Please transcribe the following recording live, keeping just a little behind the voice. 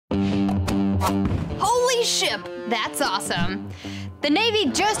Holy ship, that's awesome. The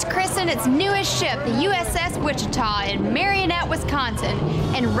Navy just christened its newest ship, the USS Wichita, in Marinette, Wisconsin,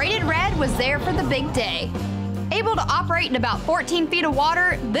 and Rated Red was there for the big day. Able to operate in about 14 feet of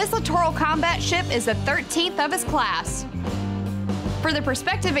water, this littoral combat ship is the 13th of its class. For the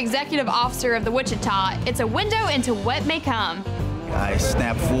prospective executive officer of the Wichita, it's a window into what may come. I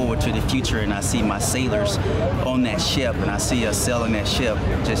snap forward to the future and I see my sailors on that ship and I see us sailing that ship.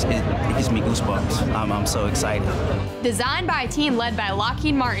 It gives me goosebumps. I'm so excited. Designed by a team led by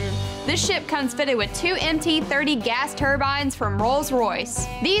Lockheed Martin, this ship comes fitted with 2 MT-30 gas turbines from Rolls-Royce.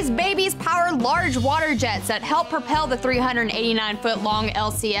 These babies power large water jets that help propel the 389-foot-long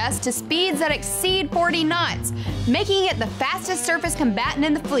LCS to speeds that exceed 40 knots, making it the fastest surface combatant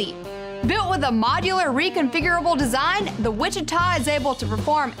in the fleet. Built with a modular reconfigurable design, the Wichita is able to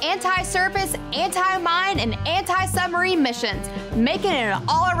perform anti-surface, anti-mine, and anti-submarine missions, making it an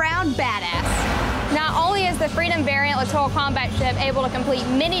all-around badass. Not only is the Freedom variant littoral combat ship able to complete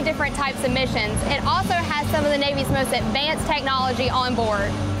many different types of missions, it also has some of the Navy's most advanced technology on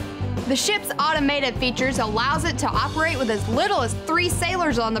board. The ship's automated features allows it to operate with as little as 3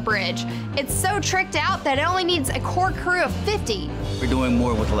 sailors on the bridge. It's so tricked out that it only needs a core crew of 50. We're doing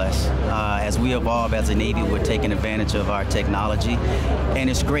more with less. As we evolve as a Navy, we're taking advantage of our technology, and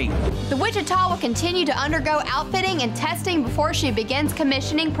it's great. The Wichita will continue to undergo outfitting and testing before she begins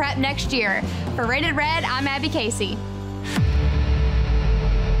commissioning prep next year. For Rated Red, I'm Abby Casey.